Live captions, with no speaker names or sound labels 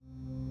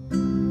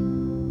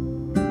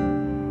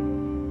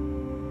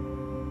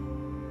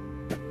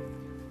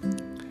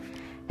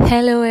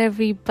Hello,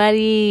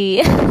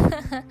 everybody.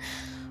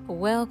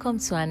 Welcome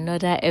to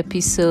another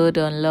episode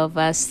on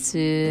Lovers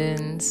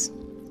Tunes.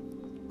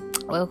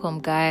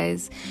 Welcome,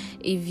 guys.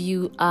 If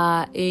you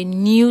are a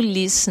new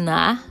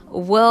listener,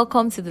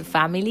 welcome to the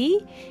family.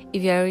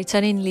 If you're a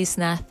returning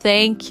listener,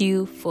 thank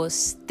you for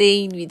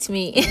staying with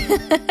me.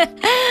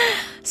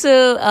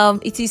 So,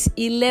 it is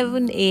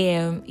 11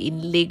 a.m.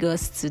 in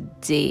Lagos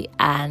today,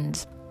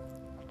 and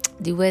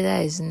the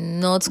weather is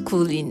not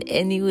cool in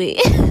any way.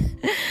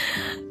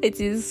 It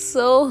is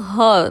so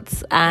hot,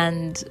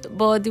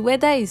 but the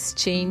weather is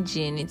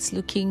changing. It's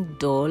looking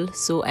dull,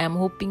 so I am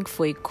hoping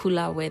for a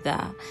cooler weather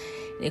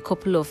in a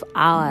couple of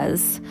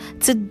hours.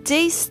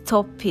 Today's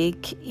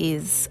topic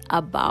is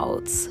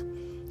about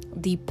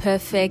the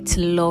perfect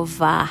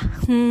lover.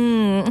 I've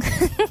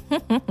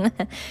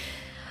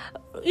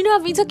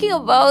been talking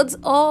about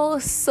all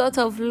sorts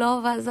of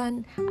lovers,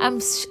 and I'm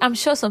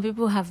sure some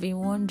people have been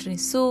wondering.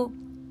 So,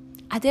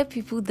 are there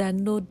people that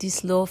know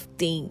this love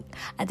thing?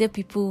 Are there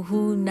people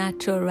who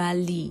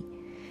naturally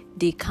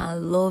they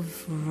can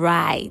love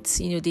right?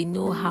 They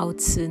know how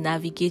to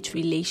navigate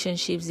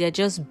relationships. They're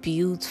just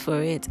built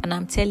for it. And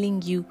I'm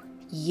telling you,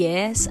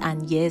 yes.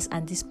 And this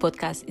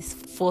podcast is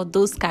for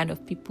those kind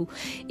of people.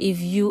 If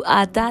you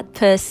are that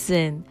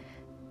person,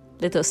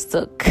 let us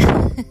talk.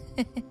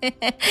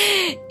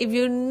 If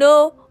you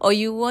know or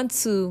you want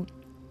to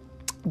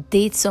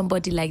date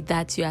somebody like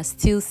that, you are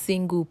still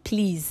single,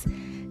 please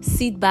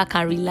sit back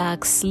and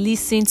relax.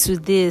 Listen to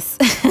this.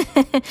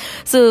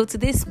 So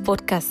today's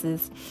podcast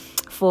is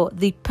for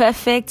the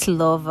perfect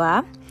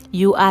lover.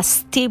 You are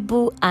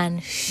stable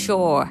and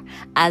sure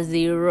as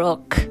a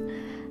rock.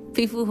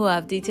 People who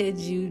have dated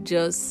you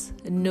just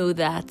know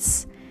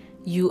that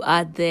you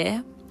are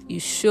there. You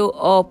show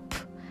up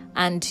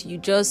and you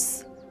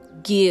just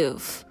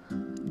give.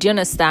 Do you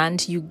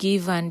understand? You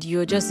give and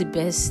you're just the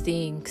best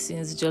thing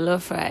since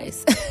jollof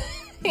rice.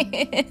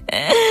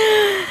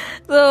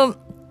 So,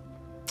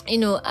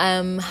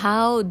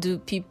 how do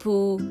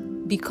people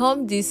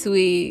become this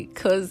way?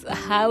 Because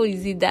how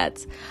is it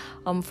that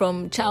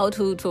from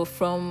childhood or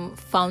from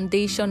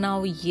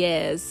foundational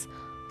years,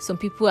 some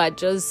people are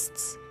just,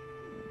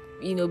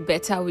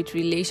 better with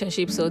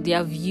relationships or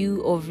their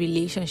view of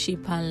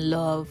relationship and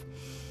love?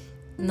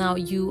 Now,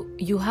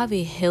 you have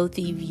a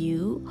healthy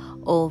view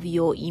of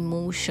your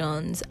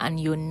emotions and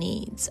your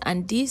needs.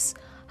 And this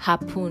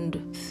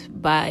happened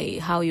by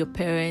how your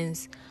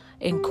parents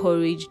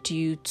encouraged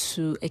you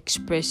to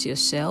express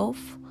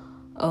yourself,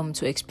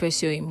 to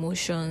express your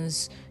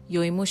emotions.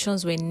 Your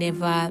emotions were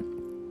never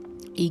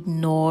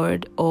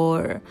ignored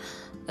or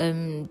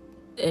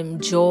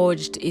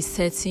judged a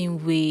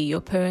certain way.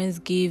 Your parents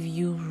gave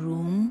you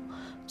room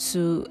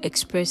to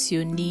express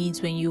your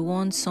needs when you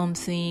want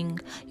something.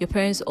 Your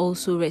parents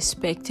also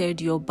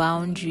respected your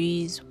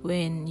boundaries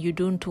when you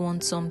don't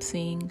want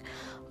something.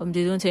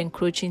 They don't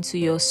encroach into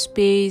your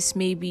space.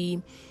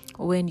 Maybe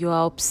when you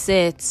are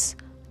upset,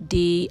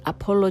 they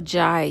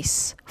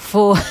apologize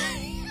for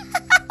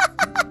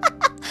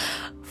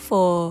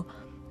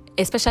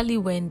especially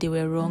when they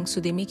were wrong. So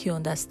they make you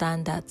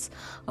understand that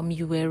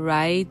you were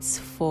right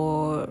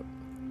for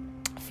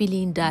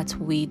feeling that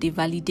way. They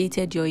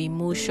validated your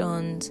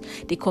emotions.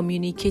 They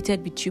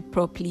communicated with you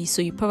properly.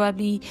 So you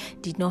probably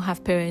did not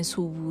have parents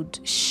who would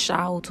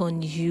shout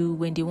on you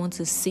when they want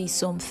to say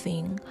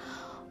something,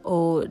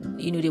 or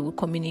they would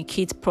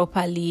communicate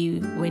properly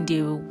when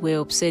they were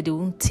upset. They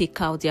won't take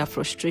out their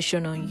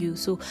frustration on you.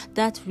 So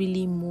that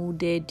really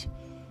molded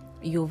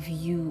your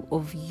view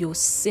of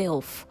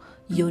yourself,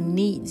 your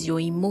needs, your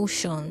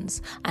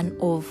emotions, and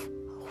of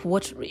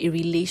what a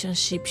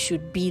relationship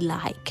should be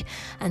like.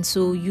 And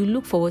so you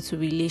look forward to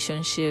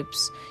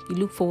relationships, you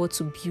look forward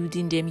to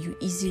building them. You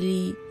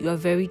are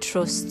very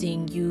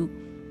trusting,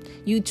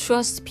 you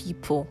trust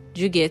people.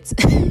 Do you get?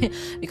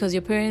 Because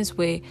your parents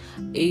were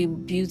a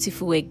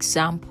beautiful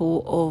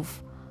example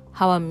of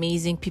how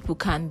amazing people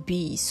can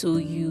be. So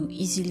you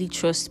easily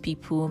trust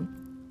people.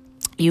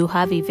 You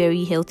have a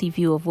very healthy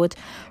view of what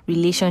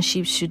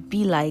relationships should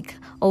be like.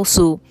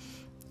 Also,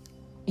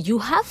 you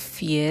have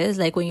fears,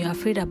 like when you're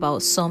afraid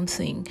about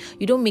something,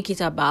 you don't make it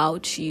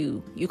about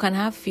you. You can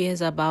have fears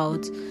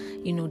about,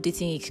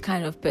 dating a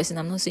kind of person.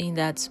 I'm not saying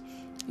that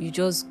you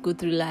just go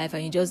through life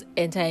and you just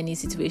enter any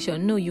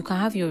situation. No, you can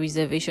have your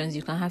reservations,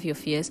 you can have your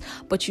fears,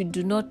 but you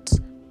do not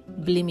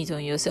blame it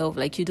on yourself.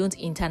 Like, you don't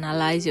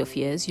internalize your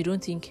fears. You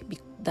don't think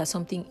that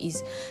something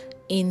is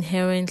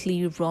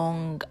inherently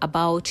wrong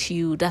about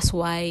you. That's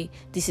why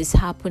this is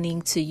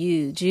happening to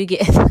you. Do you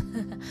get?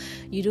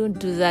 You don't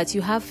do that.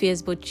 You have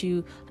fears, but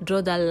you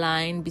draw that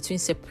line between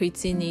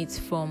separating it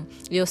from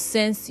your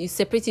sense. You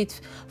separate it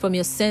from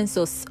your sense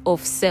of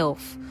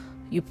self.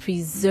 You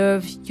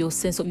preserve your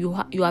sense of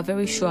you are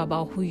very sure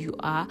about who you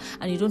are,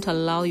 and you don't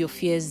allow your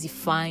fears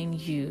define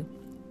you.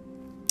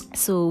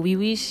 So we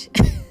wish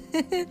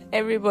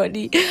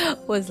everybody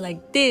was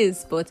like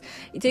this, but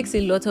it takes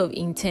a lot of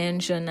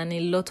intention and a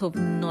lot of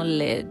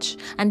knowledge.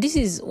 And this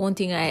is one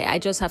thing I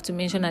just have to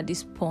mention at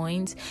this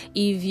point.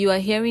 If you are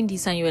hearing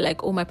this and you're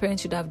like, oh, my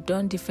parents should have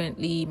done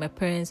differently,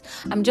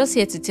 I'm just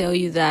here to tell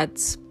you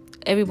that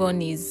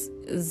everyone is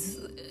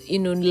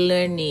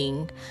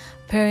learning.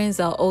 Parents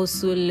are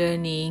also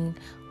learning.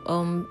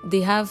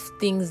 They have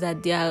things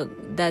that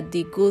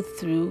they go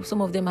through.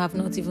 Some of them have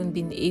not even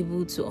been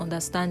able to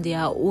understand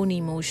their own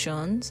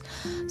emotions.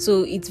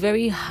 So it's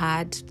very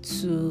hard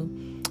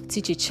to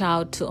teach a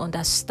child to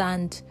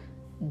understand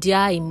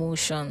their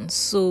emotions.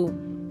 So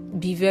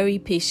be very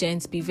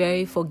patient, be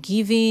very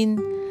forgiving,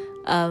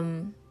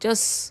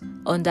 just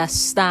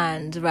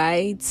understand,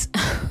 right?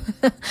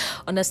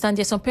 Understand.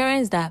 There's some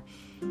parents that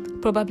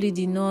probably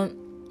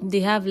they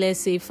have,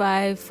 let's say,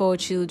 4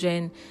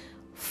 children.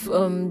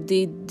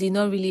 They did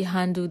not really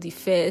handle the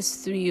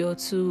first 3 or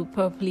 2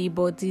 properly,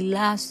 but the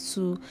last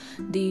 2,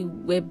 they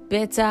were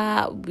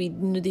better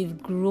with, they've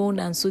grown,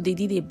 and so they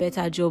did a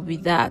better job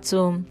with that.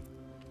 So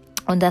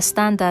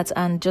understand that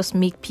and just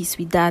make peace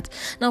with that.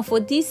 Now, for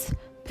this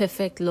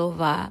perfect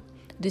lover,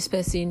 this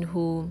person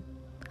who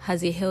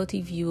has a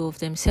healthy view of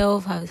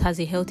themselves, has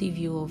a healthy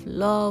view of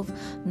love,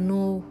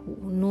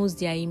 knows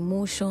their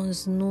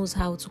emotions, knows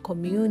how to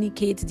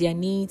communicate their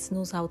needs,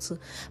 knows how to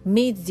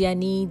meet their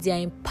needs. They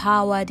are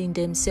empowered in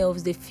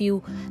themselves. They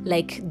feel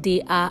like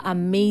they are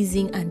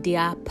amazing and they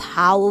are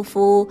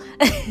powerful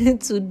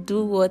to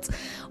do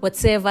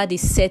whatever they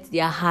set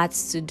their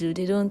hearts to do.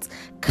 They don't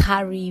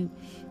carry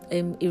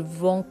a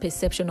wrong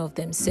perception of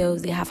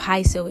themselves. They have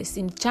high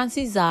self-esteem.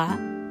 Chances are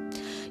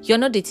you're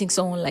not dating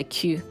someone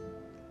like you.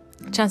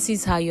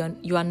 Chances are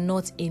you are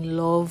not in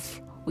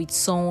love with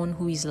someone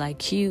who is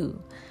like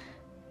you,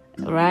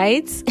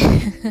 right?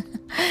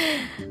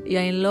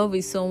 You're in love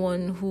with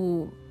someone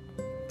who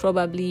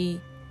probably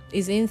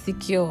is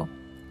insecure.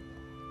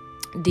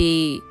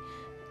 They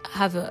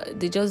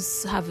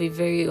just have a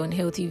very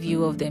unhealthy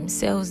view of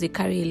themselves. They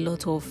carry a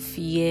lot of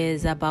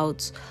fears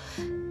about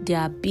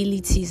their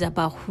abilities,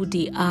 about who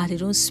they are. They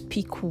don't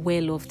speak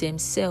well of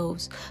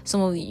themselves.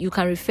 Some of you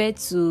can refer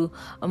to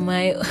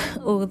my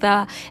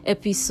older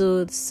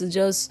episodes to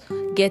just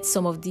get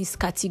some of these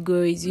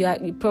categories. You're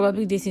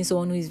probably dating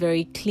someone who is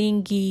very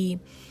clingy.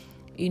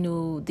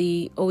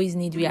 They always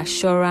need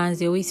reassurance.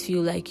 They always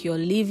feel like you're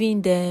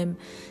leaving them.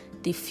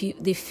 They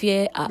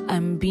fear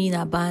being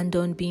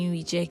abandoned, being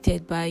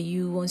rejected by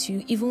you. Once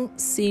you even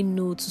say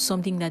no to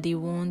something that they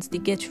want, they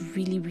get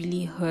really,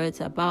 really hurt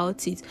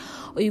about it.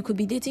 Or you could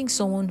be dating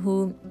someone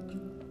who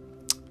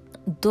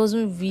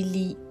doesn't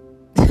really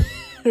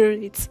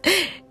rate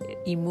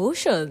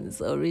emotions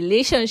or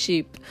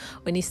relationship.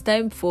 When it's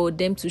time for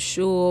them to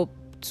show up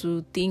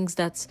to things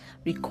that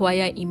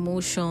require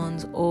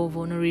emotions or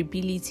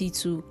vulnerability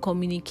to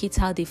communicate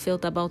how they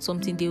felt about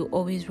something, they'll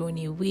always run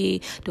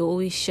away. They'll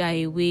always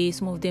shy away.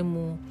 Some of them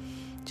will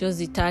just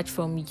detach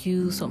from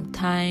you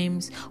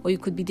sometimes. Or you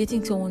could be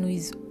dating someone who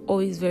is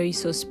always very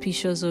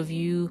suspicious of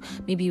you.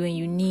 Maybe when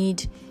you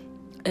need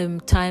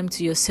time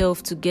to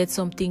yourself to get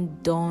something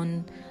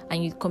done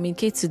and you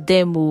communicate to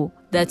them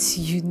that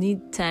you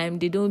need time,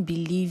 they don't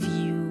believe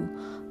you.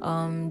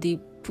 They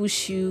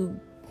push you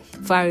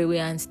far away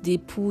and they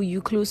pull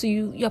you close. So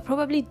you're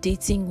probably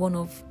dating one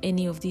of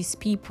any of these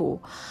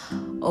people,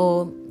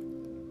 or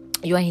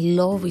you are in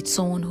love with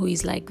someone who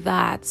is like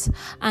that.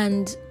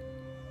 And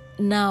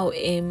now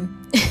there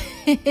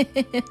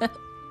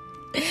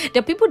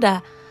are people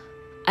that,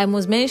 I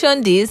must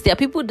mention this, there are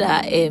people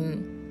that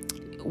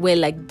were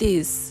like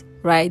this,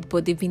 right?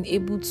 But they've been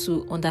able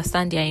to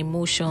understand their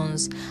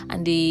emotions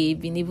and they've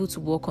been able to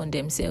work on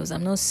themselves.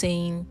 I'm not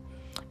saying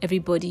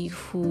everybody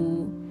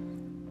who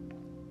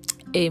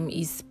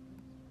is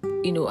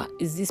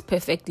this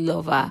perfect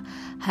lover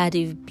had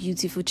a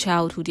beautiful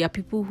childhood. There are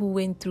people who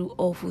went through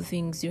awful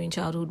things during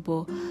childhood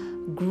but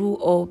grew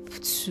up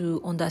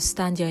to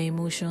understand their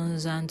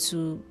emotions and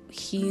to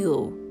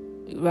heal,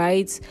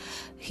 right?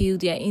 Heal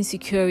their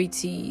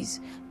insecurities,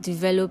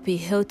 develop a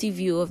healthy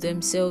view of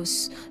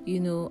themselves,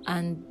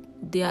 and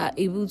they are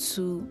able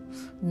to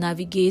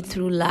navigate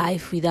through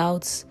life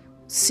without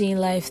seeing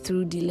life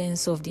through the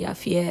lens of their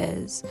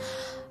fears.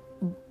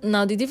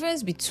 Now, the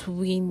difference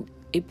between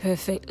a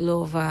perfect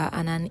lover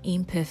and an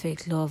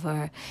imperfect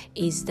lover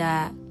is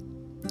that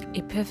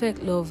a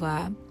perfect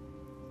lover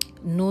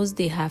knows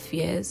they have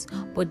fears,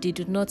 but they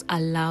do not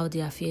allow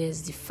their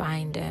fears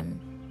define them.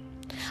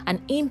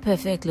 An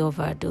imperfect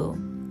lover, though,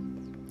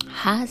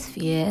 has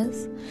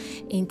fears,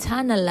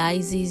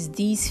 internalizes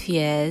these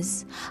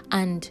fears,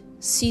 and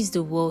sees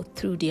the world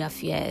through their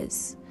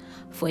fears.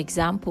 For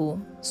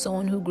example,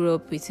 someone who grew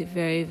up with a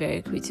very,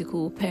 very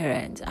critical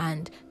parent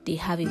and they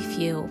have a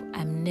fear of,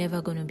 I'm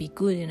never going to be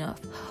good enough.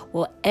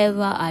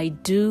 Whatever I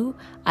do,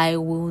 I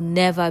will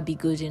never be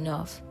good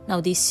enough.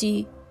 Now they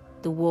see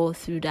the world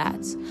through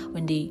that.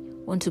 When they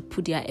want to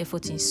put their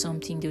effort in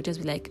something, they'll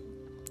just be like,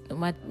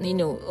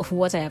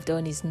 what I have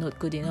done is not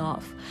good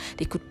enough.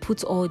 They could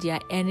put all their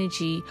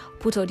energy,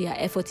 put all their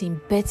effort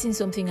in betting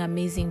something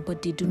amazing,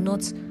 but they do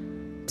not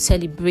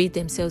celebrate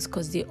themselves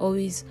because they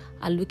always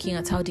are looking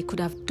at how they could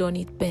have done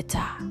it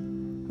better,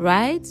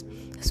 right?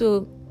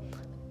 So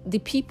the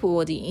people,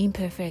 or the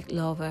imperfect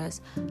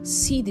lovers,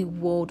 see the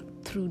world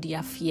through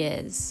their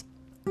fears.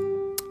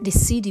 they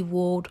see the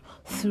world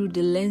through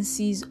the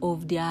lenses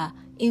of their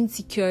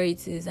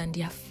insecurities and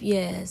their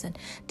fears, and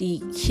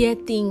they hear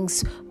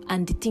things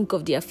and they think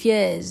of their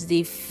fears,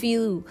 they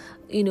feel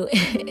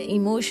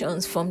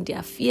emotions from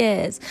their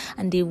fears,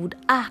 and they would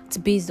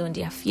act based on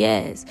their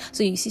fears.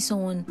 So you see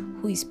someone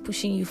who is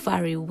pushing you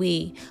far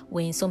away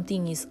when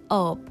something is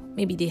up.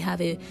 Maybe they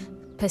have a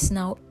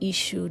personal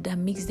issue that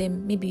makes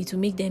them, maybe to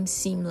make them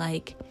seem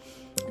like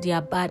they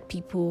are bad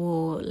people,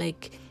 or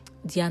like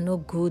they are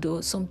not good,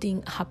 or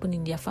something happened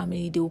in their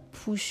family. They will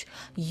push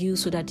you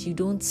so that you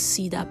don't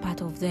see that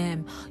part of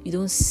them. You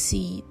don't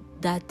see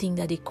that thing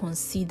that they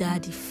consider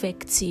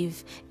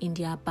defective in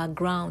their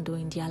background or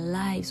in their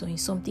lives or in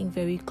something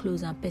very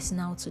close and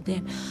personal to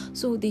them.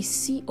 So they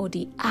see or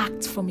they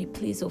act from a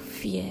place of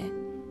fear.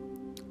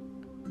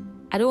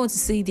 I don't want to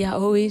say they are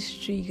always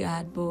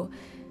triggered, but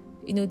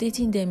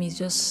dating them is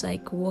just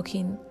like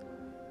walking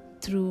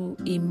through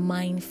a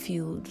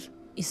minefield.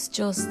 It's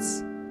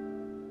just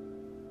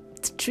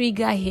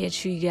trigger here,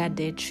 trigger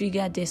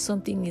there.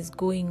 Something is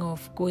going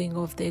off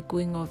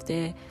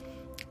there.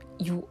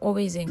 You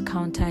always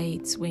encounter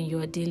it when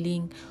you're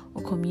dealing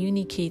or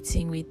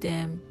communicating with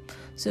them.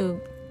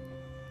 So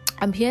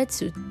I'm here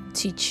to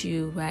teach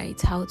you, right,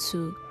 how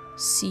to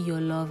see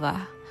your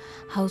lover,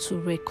 how to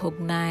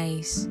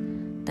recognize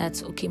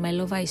that, okay, my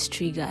lover is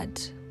triggered,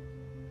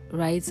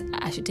 right?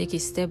 I should take a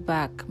step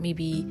back,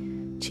 maybe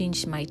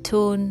change my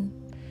tone,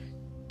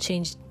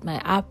 change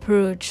my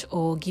approach,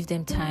 or give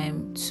them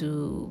time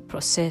to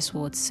process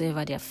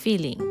whatever they're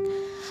feeling.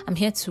 I'm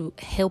here to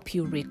help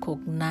you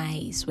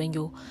recognize when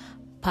your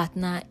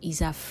partner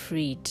is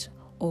afraid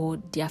or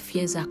their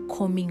fears are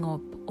coming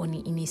up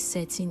in a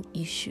certain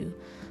issue,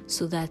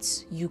 so that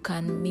you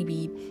can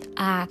maybe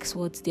ask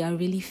what they are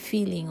really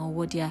feeling or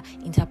what they are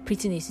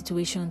interpreting a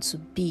situation to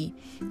be.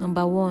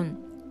 Number one,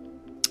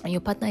 and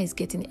your partner is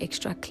getting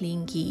extra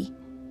clingy,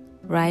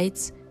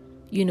 right?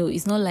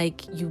 It's not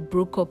like you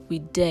broke up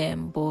with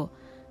them, but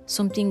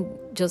something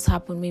just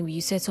happened. Maybe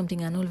you said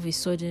something and all of a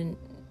sudden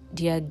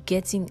they are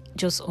getting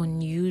just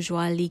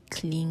unusually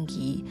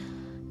clingy.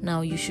 Now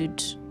you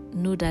should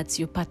know that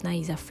your partner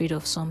is afraid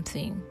of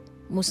something.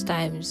 Most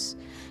times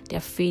they're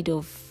afraid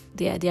of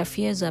their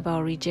fears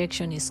about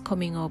rejection is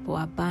coming up, or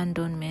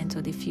abandonment,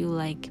 or they feel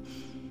like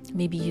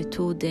maybe you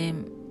told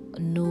them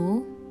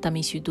no, that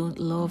means you don't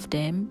love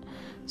them.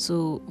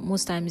 So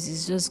most times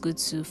it's just good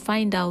to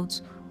find out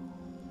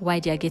why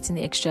they are getting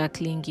extra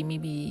clingy.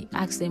 Maybe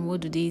ask them,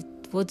 what did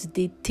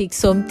they take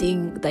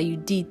something that you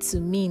did to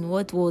mean?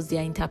 What was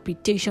their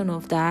interpretation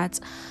of that?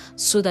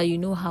 So that you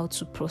know how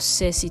to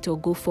process it or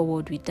go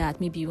forward with that.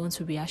 Maybe you want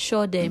to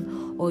reassure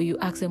them, or you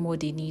ask them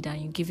what they need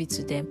and you give it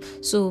to them.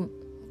 So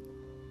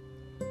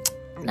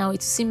now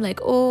it seems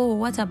like, oh,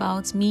 what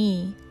about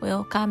me?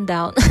 Well, calm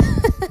down.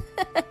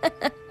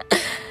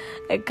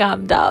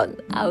 Calm down.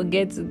 I'll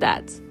get to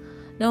that.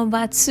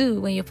 Number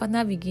two, when your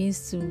partner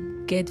begins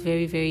to get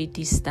very, very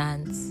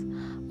distant,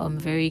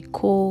 very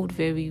cold,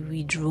 very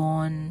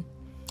withdrawn,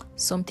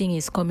 something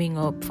is coming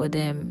up for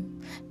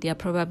them. They are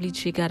probably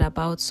triggered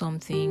about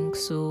something.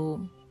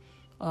 So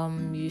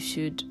you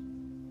should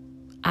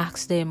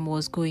ask them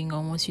what's going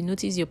on. Once you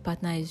notice your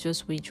partner is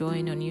just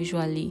withdrawing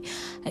unusually,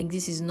 like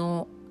this is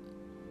not,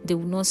 they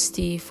will not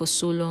stay for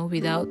so long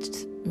without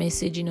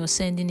messaging or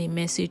sending a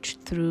message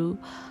through,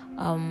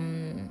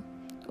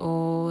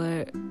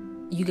 or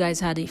you guys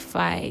had a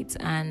fight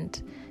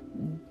and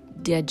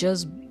they're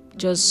just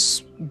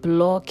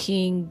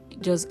blocking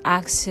just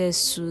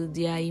access to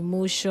their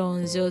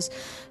emotions, just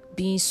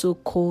being so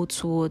cold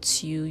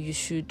towards you. You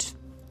should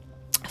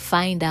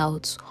find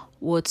out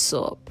what's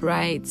up,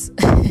 right?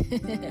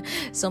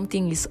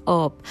 Something is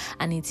up,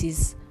 and it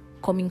is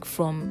coming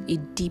from a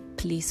deep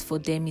place for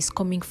them. It's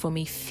coming from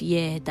a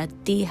fear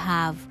that they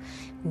have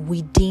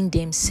within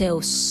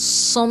themselves.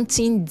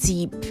 Something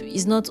deep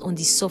is not on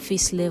the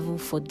surface level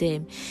for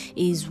them.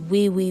 It is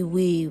way, way,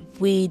 way,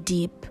 way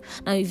deep.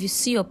 Now, if you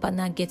see your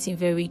partner getting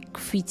very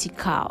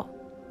critical,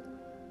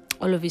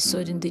 all of a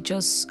sudden they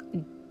just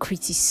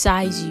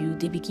criticize you,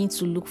 they begin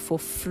to look for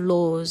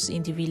flaws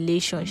in the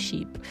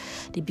relationship,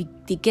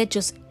 they get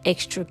just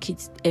extra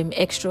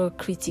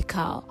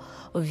critical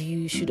of you.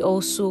 You should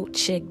also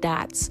check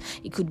that.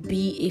 It could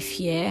be a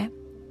fear,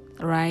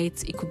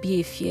 right? It could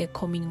be a fear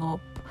coming up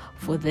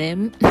for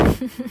them.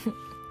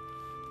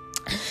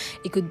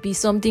 It could be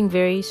something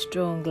very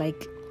strong,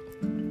 like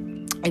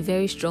a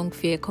very strong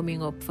fear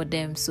coming up for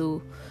them.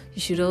 So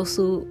you should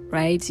also,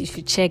 right, you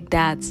should check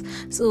that.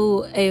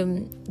 So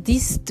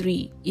these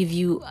three, if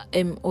you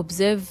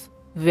observe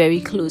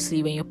very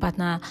closely, when your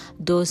partner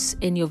does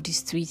any of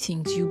these three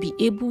things, you'll be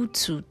able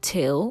to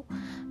tell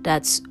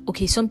that,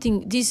 okay,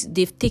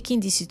 they've taken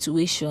this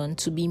situation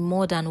to be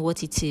more than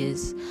what it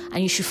is,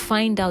 and you should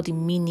find out the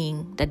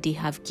meaning that they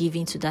have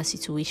given to that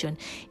situation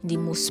in the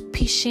most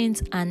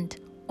patient and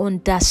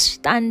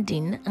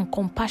understanding and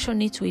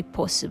compassionate way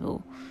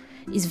possible.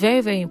 It's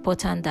very, very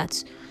important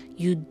that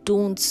you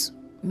don't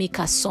make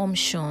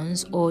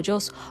assumptions or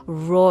just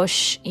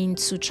rush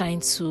into trying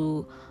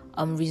to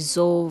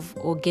resolve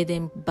or get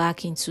them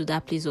back into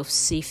that place of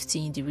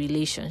safety in the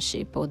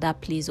relationship, or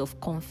that place of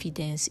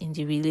confidence in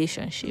the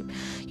relationship.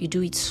 You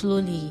do it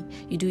slowly,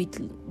 you do it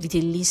with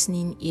a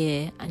listening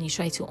ear, and you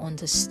try to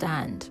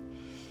understand.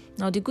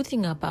 Now, the good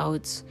thing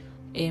about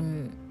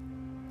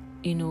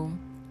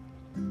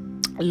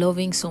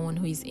loving someone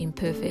who is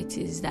imperfect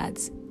is that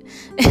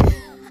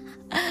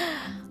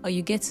or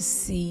you get to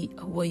see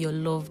what your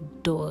love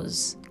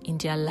does in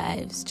their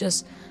lives.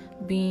 Just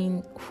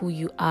being who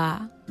you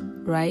are,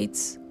 right?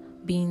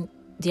 Being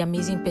the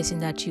amazing person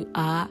that you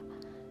are.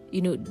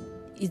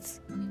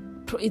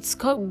 It's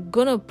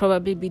gonna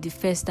probably be the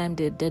first time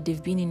that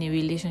they've been in a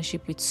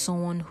relationship with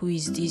someone who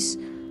is this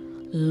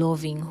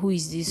loving, who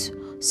is this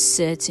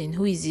certain,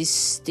 who is this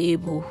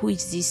stable, who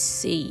is this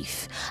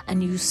safe.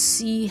 And you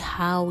see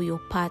how your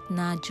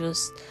partner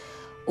just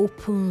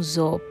opens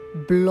up,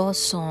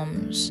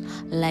 blossoms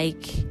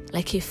like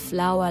a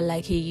flower,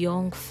 like a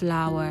young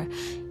flower,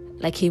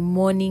 like a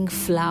morning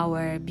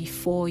flower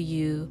before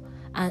you.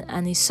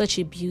 And it's such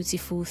a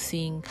beautiful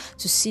thing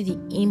to see the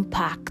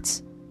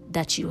impact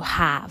that you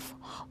have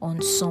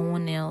on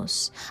someone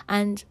else.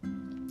 And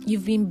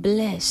you've been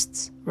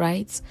blessed,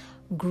 right?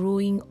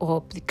 Growing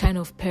up, the kind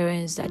of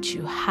parents that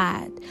you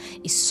had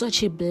is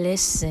such a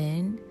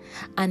blessing,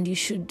 and you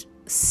should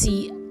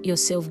see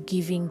yourself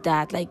giving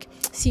that, like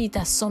see it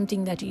as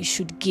something that you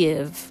should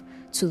give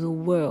to the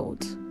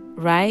world,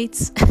 right?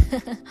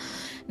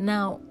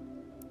 Now,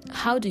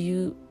 how do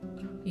you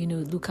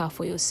look out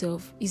for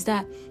yourself? Is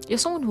that you're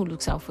someone who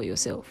looks out for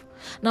yourself.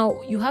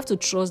 Now, you have to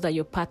trust that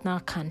your partner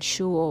can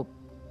show up.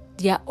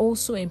 They are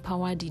also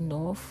empowered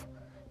enough,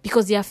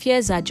 because their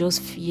fears are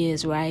just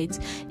fears, right?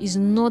 It's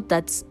not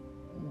that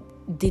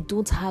they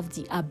don't have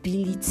the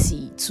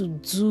ability to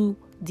do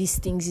these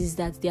things, is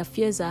that their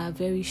fears are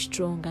very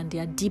strong and they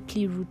are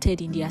deeply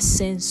rooted in their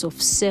sense of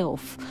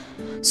self.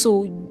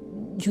 So,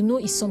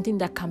 it's something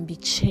that can be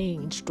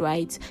changed,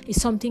 right?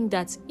 It's something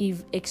that,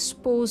 if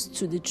exposed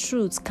to the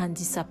truth, can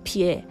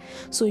disappear.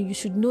 So you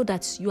should know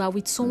that you are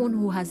with someone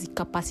who has the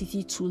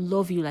capacity to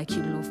love you like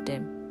you love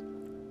them.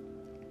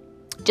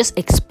 Just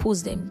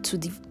expose them to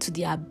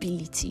their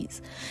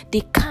abilities.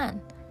 They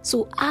can.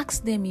 So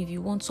ask them if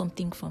you want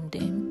something from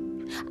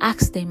them.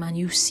 Ask them and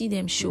you see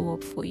them show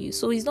up for you.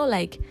 So it's not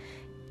like,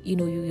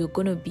 you're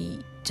going to be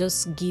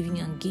just giving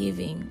and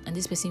giving and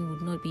this person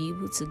would not be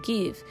able to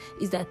give.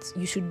 Is that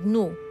you should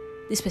know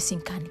this person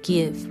can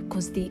give,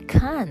 because they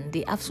can.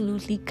 They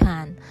absolutely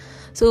can.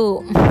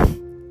 So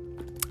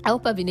I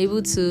hope I've been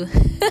able to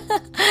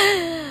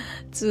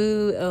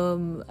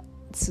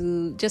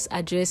to just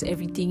address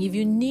everything. If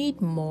you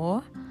need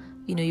more,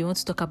 you want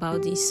to talk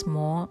about this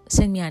more,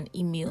 send me an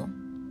email.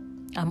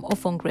 I'm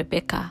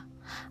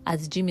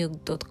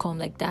offongrebecca@gmail.com.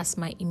 Like, that's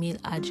my email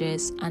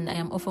address, and I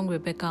am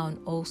offongrebecca on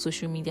all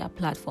social media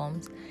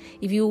platforms.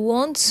 If you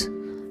want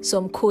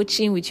some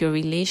coaching with your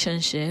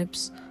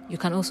relationships, you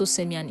can also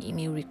send me an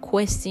email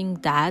requesting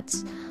that.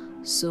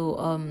 So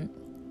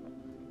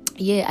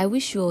I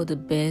wish you all the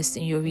best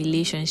in your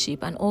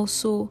relationship. And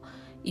also,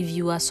 if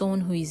you are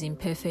someone who is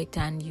imperfect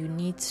and you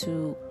need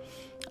to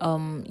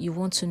you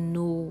want to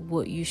know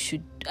what you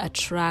should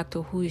attract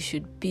or who you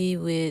should be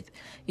with,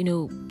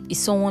 is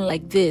someone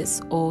like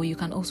this, or you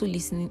can also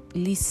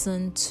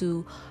listen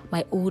to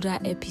my older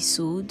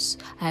episodes.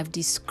 I have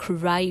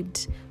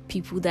described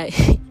people that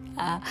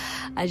are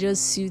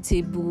just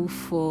suitable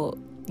for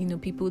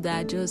people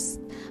that just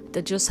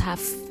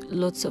have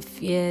lots of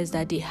fears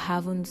that they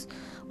haven't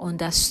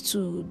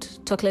understood,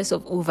 talk less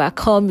of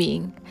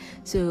overcoming.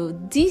 So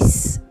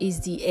this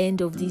is the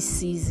end of this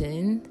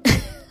season.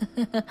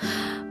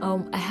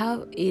 I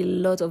have a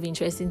lot of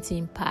interesting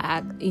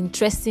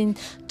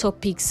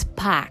topics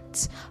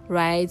packed,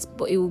 right?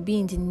 But it will be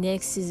in the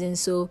next season.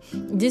 So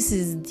this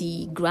is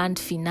the grand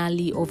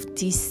finale of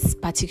this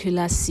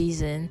particular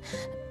season.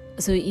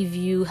 So if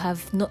you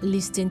have not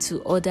listened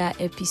to other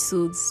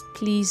episodes,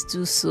 please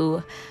do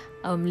so.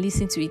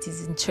 Listen to it.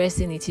 It's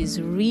interesting. It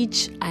is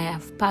rich. I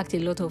have packed a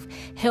lot of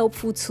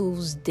helpful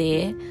tools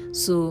there.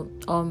 So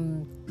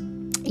I'm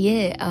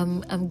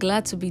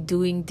glad to be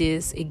doing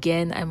this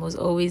again. I must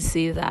always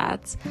say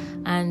that.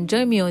 And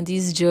join me on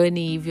this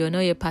journey. If you're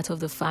not a part of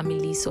the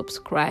family,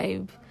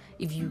 subscribe.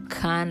 If you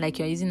can, like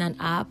you're using an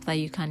app that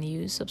you can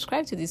use,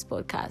 subscribe to this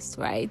podcast,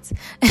 right?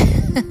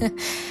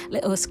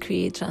 Let us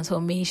create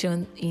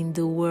transformation in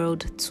the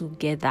world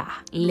together.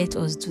 Let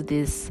us do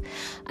this.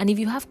 And if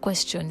you have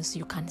questions,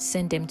 you can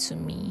send them to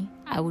me.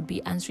 I would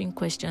be answering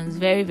questions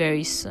very,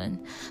 very soon.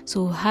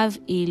 So have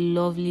a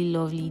lovely,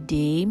 lovely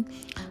day.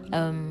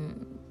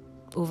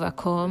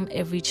 Overcome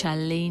every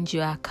challenge.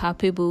 You are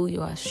capable,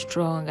 you are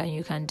strong, and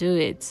you can do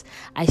it.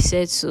 I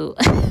said so.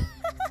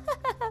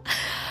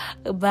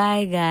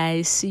 Bye,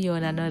 guys. See you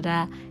on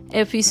another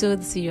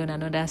episode. See you on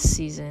another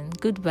season.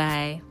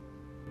 Goodbye.